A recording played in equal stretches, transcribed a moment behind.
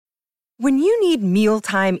When you need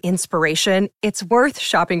mealtime inspiration, it's worth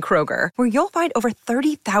shopping Kroger, where you'll find over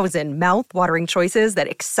 30,000 mouth-watering choices that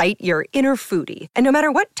excite your inner foodie. And no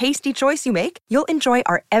matter what tasty choice you make, you'll enjoy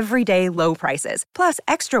our everyday low prices, plus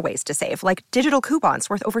extra ways to save, like digital coupons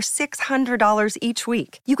worth over $600 each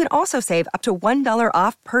week. You can also save up to $1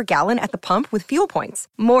 off per gallon at the pump with fuel points.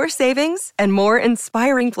 More savings and more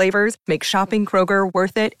inspiring flavors make shopping Kroger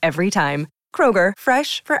worth it every time. Kroger,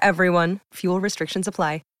 fresh for everyone. Fuel restrictions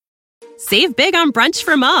apply. Save big on brunch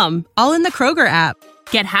for mom, all in the Kroger app.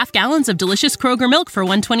 Get half gallons of delicious Kroger milk for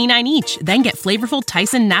 $1.29 each. Then get flavorful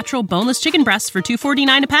Tyson natural boneless chicken breasts for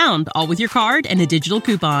 $2.49 a pound, all with your card and a digital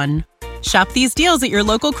coupon. Shop these deals at your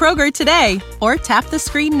local Kroger today, or tap the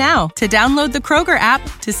screen now to download the Kroger app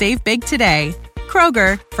to save big today.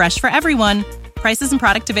 Kroger, fresh for everyone. Prices and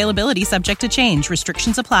product availability subject to change.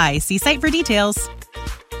 Restrictions apply. See site for details.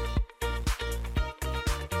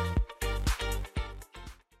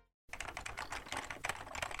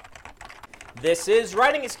 This is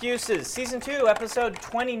Writing Excuses, Season 2, Episode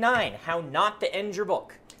 29, How Not to End Your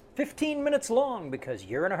Book. 15 minutes long because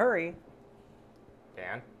you're in a hurry.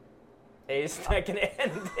 Dan? He's not going to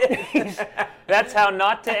end it. That's how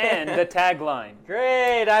not to end the tagline.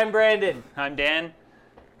 Great, I'm Brandon. I'm Dan.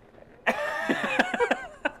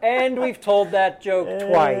 And we've told that joke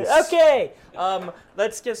twice. Okay,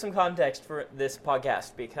 let's give some context for this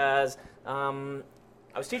podcast because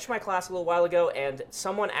I was teaching my class a little while ago, and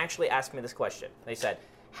someone actually asked me this question. They said,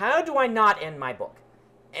 how do I not end my book?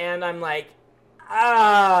 And I'm like,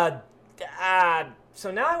 So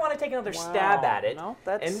now I want to take another stab at it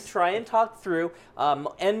and try and talk through.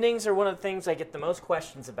 Endings are one of the things I get the most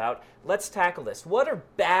questions about. Let's tackle this. What are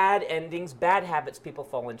bad endings, bad habits people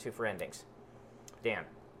fall into for endings? Dan?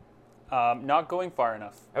 Not going far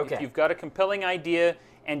enough. Okay. If you've got a compelling idea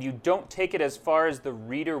and you don't take it as far as the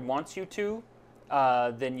reader wants you to,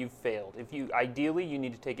 then you've failed. Ideally, you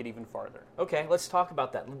need to take it even farther. Okay, let's talk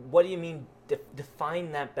about that. What do you mean?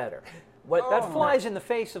 Define that better. That flies in the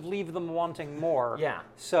face of leave them wanting more. Yeah.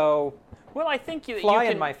 So, well, I think you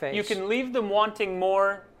in my face. You can leave them wanting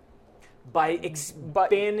more by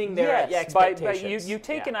expanding their expectations. You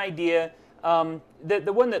take an idea.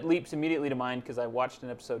 The one that leaps immediately to mind, because I watched an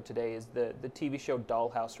episode today, is the TV show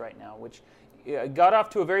Dollhouse right now, which got off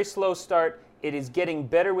to a very slow start. It is getting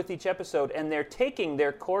better with each episode, and they're taking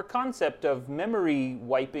their core concept of memory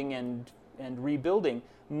wiping and rebuilding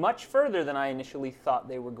much further than I initially thought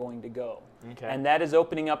they were going to go. Okay. And that is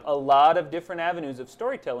opening up a lot of different avenues of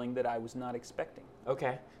storytelling that I was not expecting.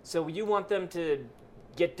 Okay. So you want them to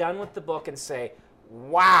get done with the book and say,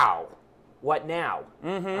 wow, what now?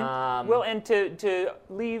 Mm-hmm. Well, and to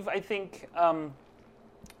leave, I think,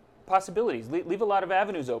 possibilities. Leave a lot of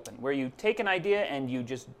avenues open, where you take an idea and you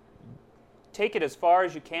just take it as far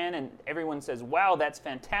as you can, and everyone says, wow, that's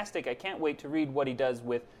fantastic. I can't wait to read what he does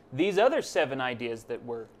with these other 7 ideas that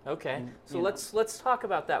were... Okay, so let's talk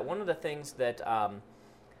about that. One of the things that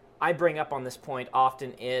I bring up on this point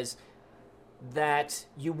often is that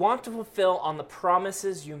you want to fulfill on the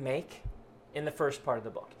promises you make in the first part of the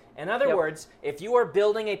book. In other words, if you are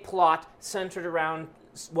building a plot centered around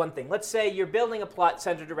one thing, let's say you're building a plot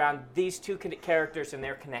centered around these 2 characters and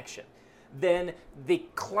their connection, then the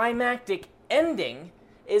climactic ending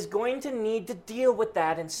is going to need to deal with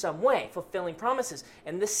that in some way, fulfilling promises.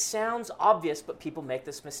 And this sounds obvious, but people make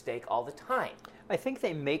this mistake all the time. I think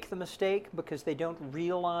they make the mistake because they don't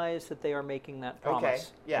realize that they are making that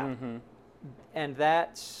promise. Okay, yeah. Mm-hmm. And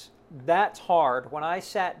that's hard. When I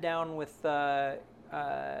sat down with Dan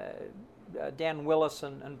Willis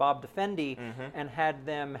and Bob Defendi and had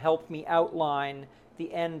them help me outline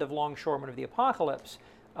the end of Longshoremen of the Apocalypse,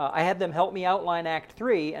 I had them help me outline Act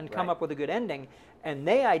 3 and come up with a good ending, and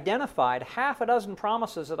they identified half a dozen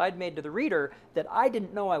promises that I'd made to the reader that I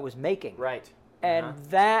didn't know I was making. Right. And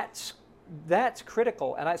that's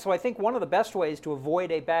critical. And so I think one of the best ways to avoid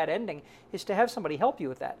a bad ending is to have somebody help you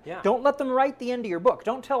with that. Yeah. Don't let them write the end of your book.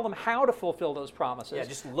 Don't tell them how to fulfill those promises. Yeah,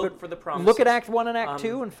 just look for the promises. Look at Act 1 and Act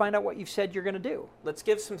 2 and find out what you've said you're going to do. Let's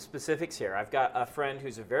give some specifics here. I've got a friend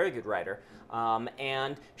who's a very good writer,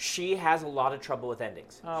 and she has a lot she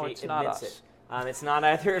it's admits not us. it. It's not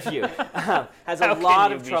either of you. Has a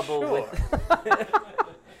lot of trouble with...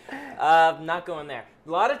 not going there. A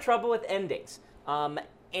lot of trouble with endings.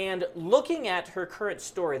 And looking at her current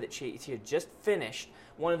story that she had just finished,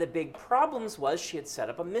 one of the big problems was she had set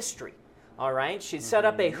up a mystery. All right? She'd set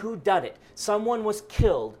up a whodunit. Someone was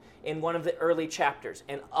killed in one of the early chapters,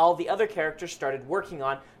 and all the other characters started working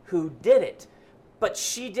on who did it. But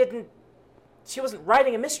she wasn't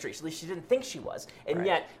writing a mystery, at least she didn't think she was. And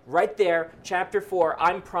yet, right there, chapter 4,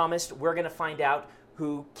 I'm promised we're going to find out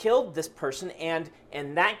who killed this person, and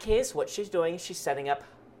in that case, what she's doing is she's setting up,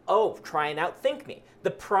 try and outthink me. The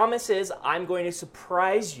promise is I'm going to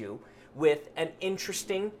surprise you with an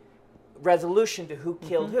interesting resolution to who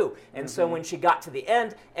killed who. And so when she got to the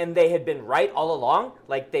end and they had been right all along,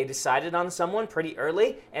 like they decided on someone pretty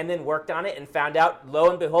early and then worked on it and found out, lo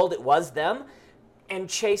and behold, it was them, and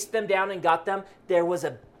chased them down and got them, there was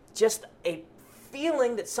just a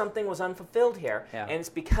feeling that something was unfulfilled here. Yeah. And it's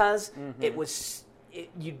because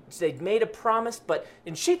they'd made a promise,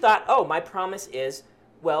 and she thought, my promise is,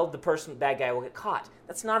 well, the bad guy will get caught.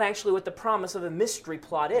 That's not actually what the promise of a mystery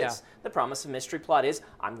plot is. Yeah. The promise of a mystery plot is,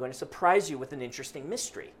 I'm going to surprise you with an interesting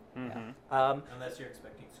mystery. Unless you're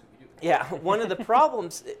expecting Scooby-Doo. Yeah, one of the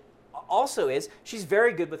problems also is she's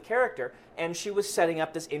very good with character, and she was setting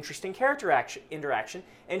up this interesting character interaction,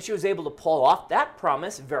 and she was able to pull off that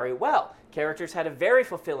promise very well. Characters had a very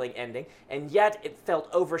fulfilling ending, and yet it felt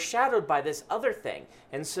overshadowed by this other thing.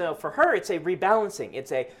 And so for her, it's a rebalancing.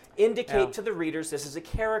 It's a indicate to the readers this is a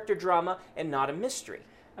character drama and not a mystery.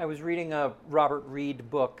 I was reading a Robert Reed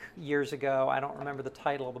book years ago. I don't remember the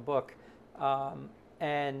title of the book, but I'm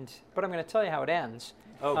going to tell you how it ends.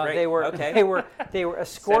 Oh, great. They were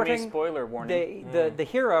escorting. Semi-spoiler warning. The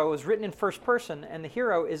hero was written in first person, and the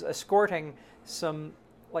hero is escorting some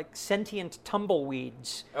sentient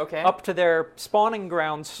tumbleweeds up to their spawning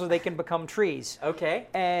grounds so they can become trees. Okay.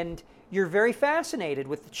 And you're very fascinated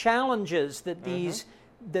with the challenges that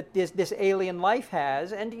this alien life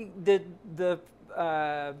has, and the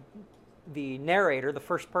narrator, the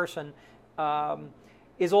first person,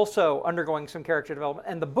 is also undergoing some character development.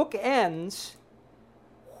 And the book ends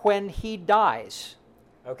when he dies.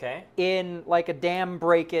 Okay. In a dam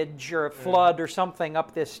breakage or a flood or something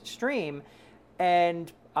up this stream,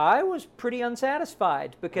 and I was pretty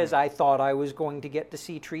unsatisfied because I thought I was going to get to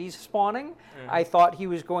see trees spawning. I thought he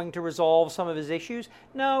was going to resolve some of his issues.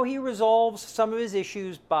 No, he resolves some of his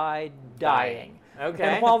issues by dying. Okay.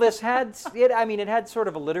 And while this had, it had sort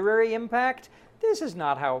of a literary impact, this is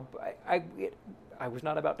not how, I was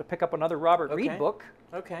not about to pick up another Robert Reed book.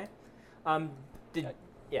 Okay.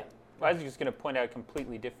 Yeah. I was just going to point out a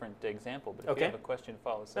completely different example, but if you have a question,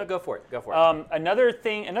 follow us. No, go for it.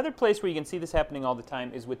 Another place where you can see this happening all the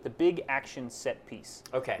time is with the big action set piece.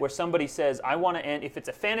 Okay. Where somebody says, I want to end, if it's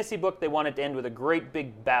a fantasy book, they want it to end with a great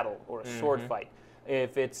big battle or a sword fight.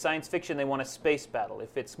 If it's science fiction, they want a space battle.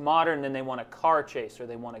 If it's modern, then they want a car chase or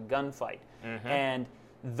they want a gunfight. And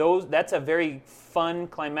that's a very fun,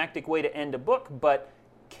 climactic way to end a book, but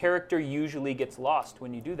character usually gets lost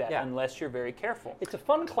when you do that, unless you're very careful. It's a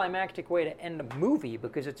fun, climactic way to end a movie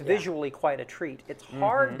because it's visually quite a treat. It's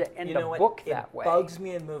hard to end a book that way. It bugs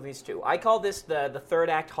me in movies, too. I call this the third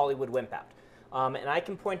act Hollywood wimp out. And I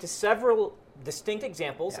can point to several distinct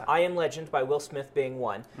examples, I Am Legend by Will Smith being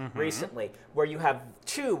one, recently, where you have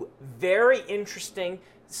two very interesting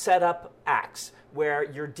setup acts where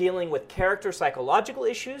you're dealing with character psychological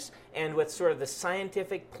issues and with sort of the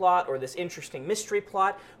scientific plot or this interesting mystery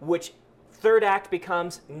plot, which third act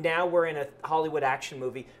becomes, now we're in a Hollywood action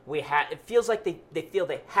movie. It feels like they feel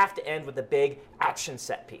they have to end with a big action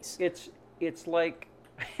set piece. It's like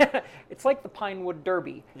it's like the Pinewood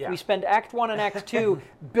Derby. Yeah. We spend Act 1 and Act 2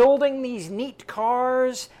 building these neat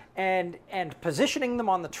cars and positioning them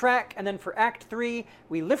on the track, and then for Act 3,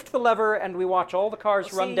 we lift the lever and we watch all the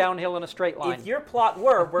cars run downhill in a straight line. If your plot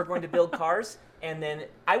were, we're going to build cars, and then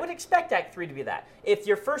I would expect Act 3 to be that. If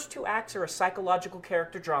your first two acts are a psychological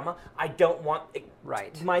character drama, I don't want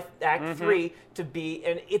my Act 3 to be,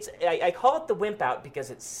 and I call it the wimp out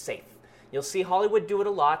because it's safe. You'll see Hollywood do it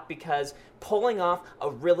a lot because pulling off a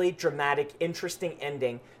really dramatic, interesting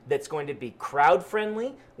ending that's going to be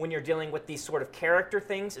crowd-friendly when you're dealing with these sort of character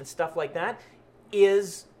things and stuff like that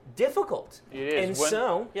is difficult. It is.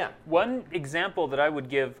 And one example that I would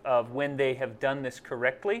give of when they have done this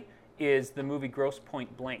correctly is the movie Grosse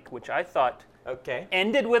Pointe Blank, which I thought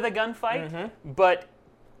ended with a gunfight, but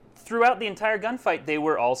throughout the entire gunfight, they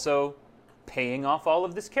were also paying off all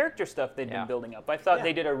of this character stuff they'd been building up. I thought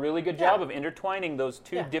they did a really good job of intertwining those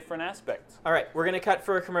two different aspects. All right, we're going to cut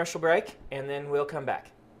for a commercial break, and then we'll come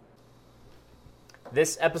back.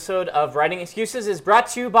 This episode of Writing Excuses is brought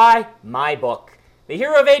to you by my book, The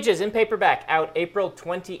Hero of Ages, in paperback, out April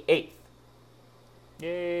 28th.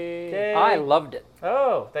 Yay! I loved it.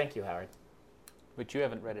 Oh, thank you, Howard. But you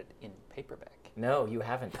haven't read it in paperback. No, you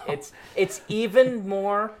haven't. It's even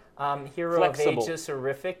more Hero Flexible. of Ages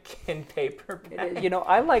horrific in paperback.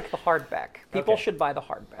 I like the hardback. People should buy the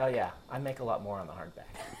hardback. Oh yeah, I make a lot more on the hardback.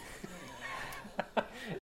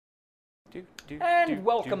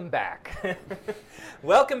 Welcome back.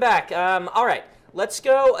 Welcome back. All right, let's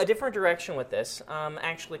go a different direction with this.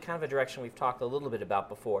 Actually, kind of a direction we've talked a little bit about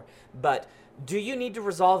before. But do you need to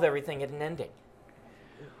resolve everything at an ending?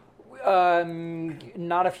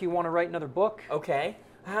 Not if you want to write another book. Okay.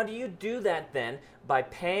 How do you do that then? By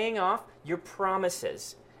paying off your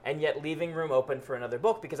promises and yet leaving room open for another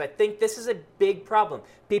book? Because I think this is a big problem.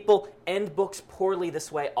 People end books poorly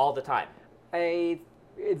this way all the time. I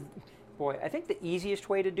think the easiest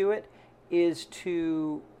way to do it is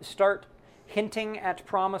to start hinting at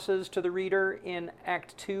promises to the reader in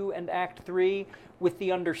Act 2 and Act 3 with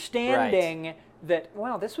the understanding that,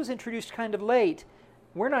 wow, this was introduced kind of late.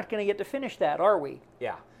 We're not going to get to finish that, are we?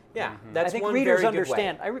 Yeah. Yeah, Mm-hmm. that's I think one readers very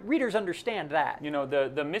understand. good way. Readers understand that. You know,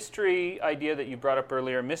 the mystery idea that you brought up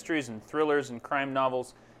earlier, mysteries and thrillers and crime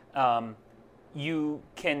novels, you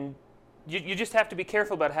just have to be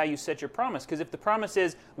careful about how you set your promise. Because if the promise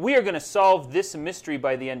is, we are going to solve this mystery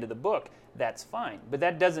by the end of the book, that's fine. But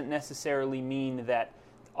that doesn't necessarily mean that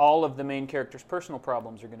all of the main character's personal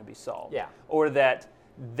problems are going to be solved. Yeah. Or that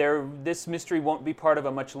this mystery won't be part of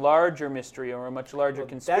a much larger mystery or a much larger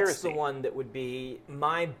conspiracy. That's the one that would be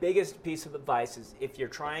my biggest piece of advice is if you're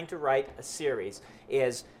trying to write a series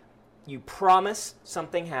is you promise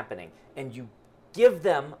something happening and you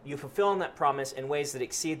fulfill on that promise in ways that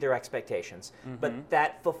exceed their expectations. Mm-hmm. But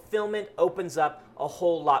that fulfillment opens up a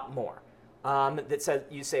whole lot more. That says,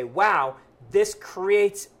 you say, wow, this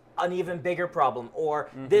creates an even bigger problem,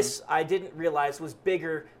 or this I didn't realize was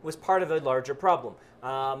part of a larger problem.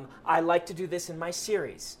 I like to do this in my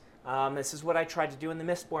series. This is what I tried to do in the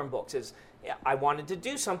Mistborn books. Is I wanted to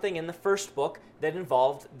do something in the first book that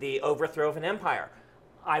involved the overthrow of an empire.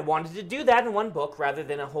 I wanted to do that in one book rather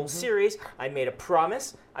than a whole series. I made a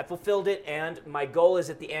promise, I fulfilled it, and my goal is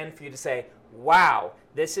at the end for you to say, wow,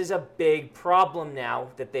 this is a big problem now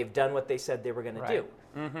that they've done what they said they were going to do.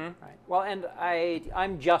 Mm-hmm. Right. Well, and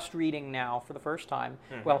I'm just reading now for the first time,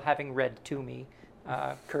 well, having read to me,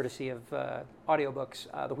 courtesy of audiobooks,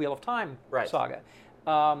 the Wheel of Time saga.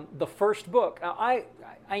 The first book,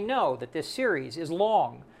 I know that this series is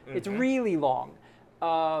long. It's really long.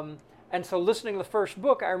 And so listening to the first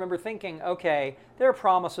book, I remember thinking, okay, there are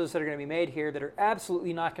promises that are going to be made here that are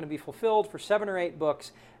absolutely not going to be fulfilled for 7 or 8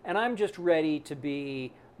 books, and I'm just ready to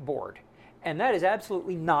be bored. And that is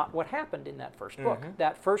absolutely not what happened in that first book.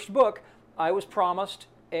 That first book, I was promised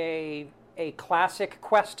a classic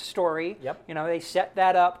quest story. Yep. You know, they set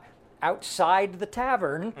that up outside the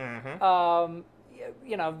tavern.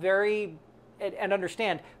 You know, and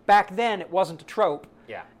understand, back then it wasn't a trope.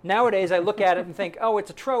 Yeah. Nowadays I look at it and think, oh, it's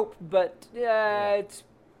a trope, but I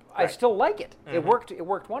still like it. It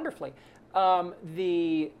worked wonderfully.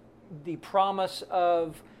 The promise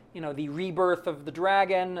of, you know, the rebirth of the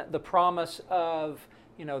dragon, the promise of,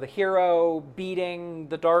 you know, the hero beating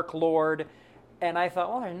the Dark Lord, and I thought,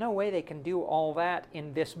 well, there's no way they can do all that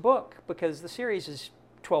in this book because the series is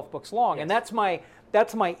 12 books long, and that's my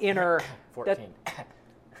inner 14.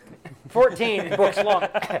 14 books long.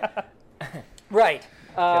 Right.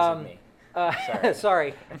 Because of me.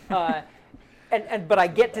 Sorry. But I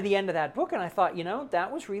get to the end of that book and I thought, you know,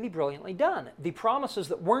 that was really brilliantly done. The promises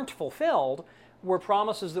that weren't fulfilled were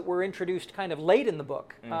promises that were introduced kind of late in the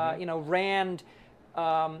book. You know, Rand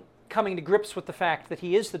coming to grips with the fact that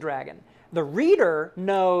he is the dragon. The reader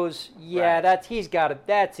knows, that's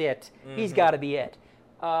it. He's got to be it.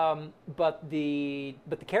 But the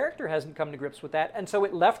character hasn't come to grips with that, and so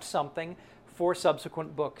it left something for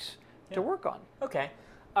subsequent books to work on. Okay.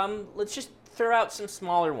 Let's just throw out some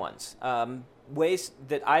smaller ones. Ways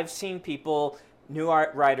that I've seen people, new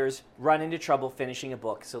art writers, run into trouble finishing a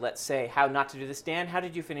book. So let's say How Not to Do This. Dan, how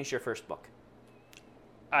did you finish your first book?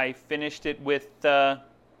 I finished it with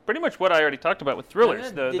pretty much what I already talked about with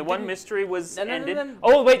thrillers. The one mystery was ended.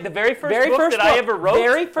 Oh, wait, the very first book I ever wrote?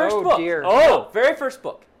 Very first book. Dear. Oh, very first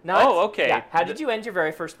book. Okay. Yeah. How did you end your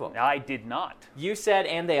very first book? I did not. You said,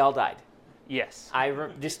 and they all died. Yes. I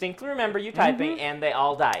distinctly remember you typing, and they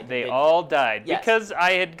all died. They all died because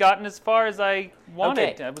I had gotten as far as I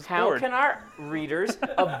wanted. Okay. I was How bored. can our readers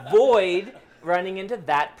avoid running into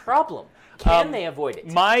that problem? Can they avoid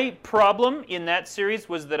it? My problem in that series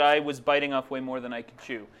was that I was biting off way more than I could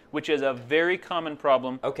chew, which is a very common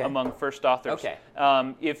problem among first authors. Okay.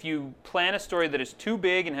 If you plan a story that is too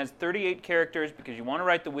big and has 38 characters because you want to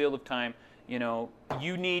write the Wheel of Time, you know,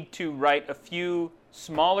 you need to write a few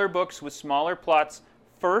smaller books with smaller plots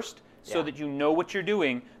first so that you know what you're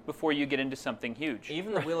doing before you get into something huge.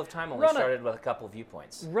 Even the Wheel of Time only started with a couple of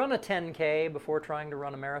viewpoints. Run a 10K before trying to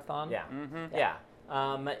run a marathon. Yeah. Yeah.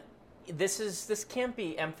 this can't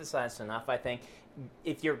be emphasized enough, I think.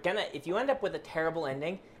 If you end up with a terrible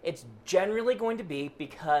ending, it's generally going to be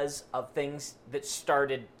because of things that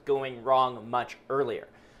started going wrong much earlier.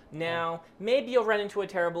 Now, maybe you'll run into a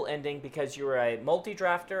terrible ending because you're a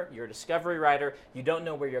multi-drafter, you're a discovery writer, you don't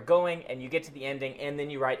know where you're going, and you get to the ending, and then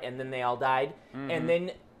you write, and then they all died, and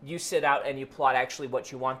then you sit out and you plot actually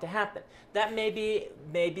what you want to happen. That may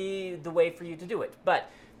be the way for you to do it,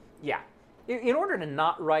 but yeah. In order to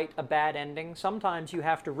not write a bad ending, sometimes you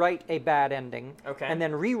have to write a bad ending and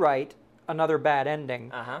then rewrite another bad ending,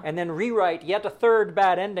 and then rewrite yet a third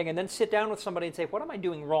bad ending, and then sit down with somebody and say, what am I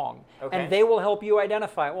doing wrong? And they will help you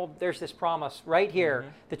identify, well, there's this promise right here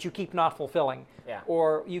that you keep not fulfilling,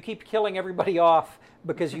 or you keep killing everybody off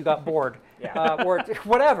because you got bored, or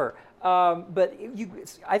whatever. But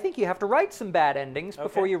I think you have to write some bad endings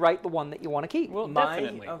before you write the one that you want to keep. Well,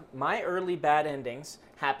 definitely. My early bad endings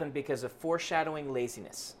happened because of foreshadowing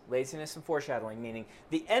laziness. Laziness and foreshadowing, meaning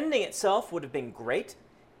the ending itself would have been great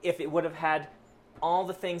if it would have had all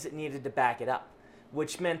the things it needed to back it up,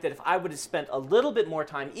 which meant that if I would have spent a little bit more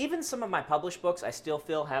time, even some of my published books, I still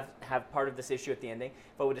feel have part of this issue at the ending,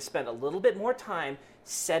 if I would have spent a little bit more time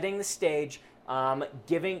setting the stage,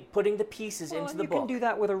 putting the pieces into the book. You can do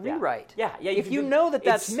that with a rewrite. Yeah. If you know that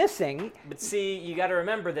that's missing. But see, you got to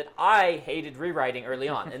remember that I hated rewriting early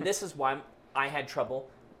on, and this is why I had trouble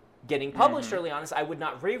getting published early on, is I would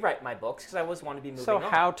not rewrite my books because I always wanted to be moving on. So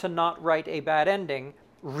how to not write a bad ending?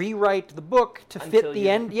 Rewrite the book to fit the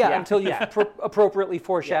end. Until you've appropriately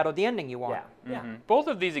foreshadowed the ending you want. Both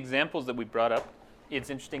of these examples that we brought up, it's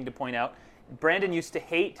interesting to point out, Brandon used to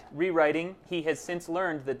hate rewriting. He has since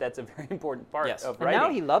learned that that's a very important part of writing. And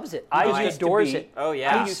now he loves it. I adores it. Oh,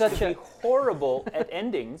 yeah. I used to be horrible at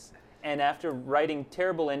endings, and after writing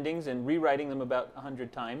terrible endings and rewriting them about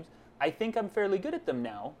 100 times, I think I'm fairly good at them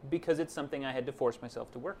now because it's something I had to force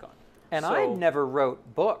myself to work on. And I never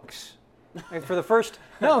wrote books. For the first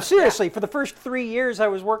 3 years I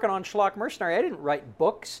was working on Schlock Mercenary, I didn't write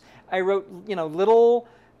books. I wrote, little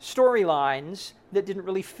storylines that didn't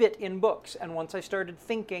really fit in books. And once I started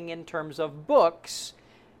thinking in terms of books,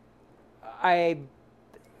 I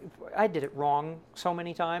did it wrong so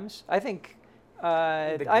many times. I think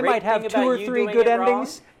I might have 2 or 3 good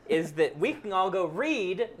endings. Is that we can all go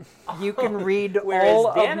read. You can read all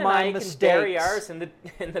of Dan my and I mistakes. can bury ours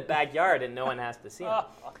in the backyard, and no one has to see them.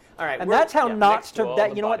 All right, and that's how not to.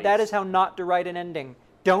 That is how not to write an ending.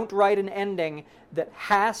 Don't write an ending that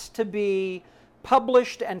has to be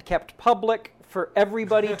published and kept public for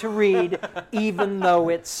everybody to read, even though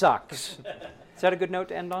it sucks. Is that a good note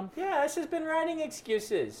to end on? Yeah, this has been Writing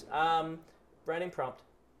Excuses. Writing prompt.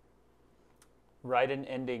 Write an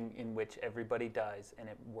ending in which everybody dies and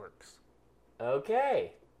it works.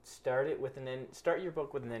 Okay. Start your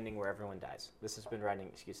book with an ending where everyone dies. This has been Writing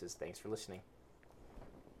Excuses. Thanks for listening.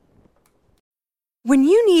 When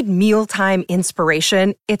you need mealtime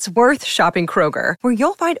inspiration, it's worth shopping Kroger, where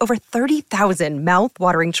you'll find over 30,000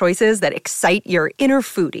 mouth-watering choices that excite your inner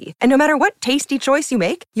foodie. And no matter what tasty choice you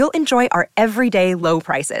make, you'll enjoy our everyday low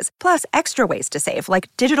prices, plus extra ways to save,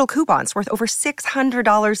 like digital coupons worth over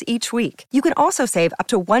 $600 each week. You can also save up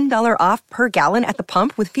to $1 off per gallon at the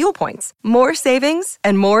pump with fuel points. More savings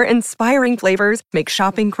and more inspiring flavors make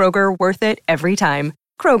shopping Kroger worth it every time.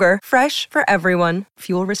 Kroger, fresh for everyone.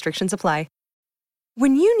 Fuel restrictions apply.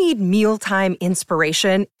 When you need mealtime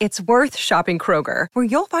inspiration, it's worth shopping Kroger, where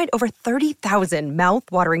you'll find over 30,000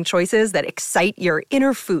 mouth-watering choices that excite your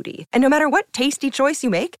inner foodie. And no matter what tasty choice you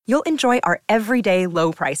make, you'll enjoy our everyday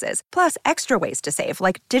low prices, plus extra ways to save,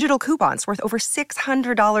 like digital coupons worth over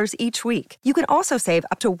 $600 each week. You can also save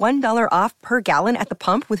up to $1 off per gallon at the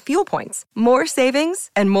pump with fuel points. More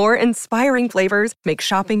savings and more inspiring flavors make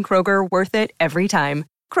shopping Kroger worth it every time.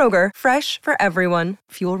 Kroger, fresh for everyone.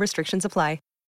 Fuel restrictions apply.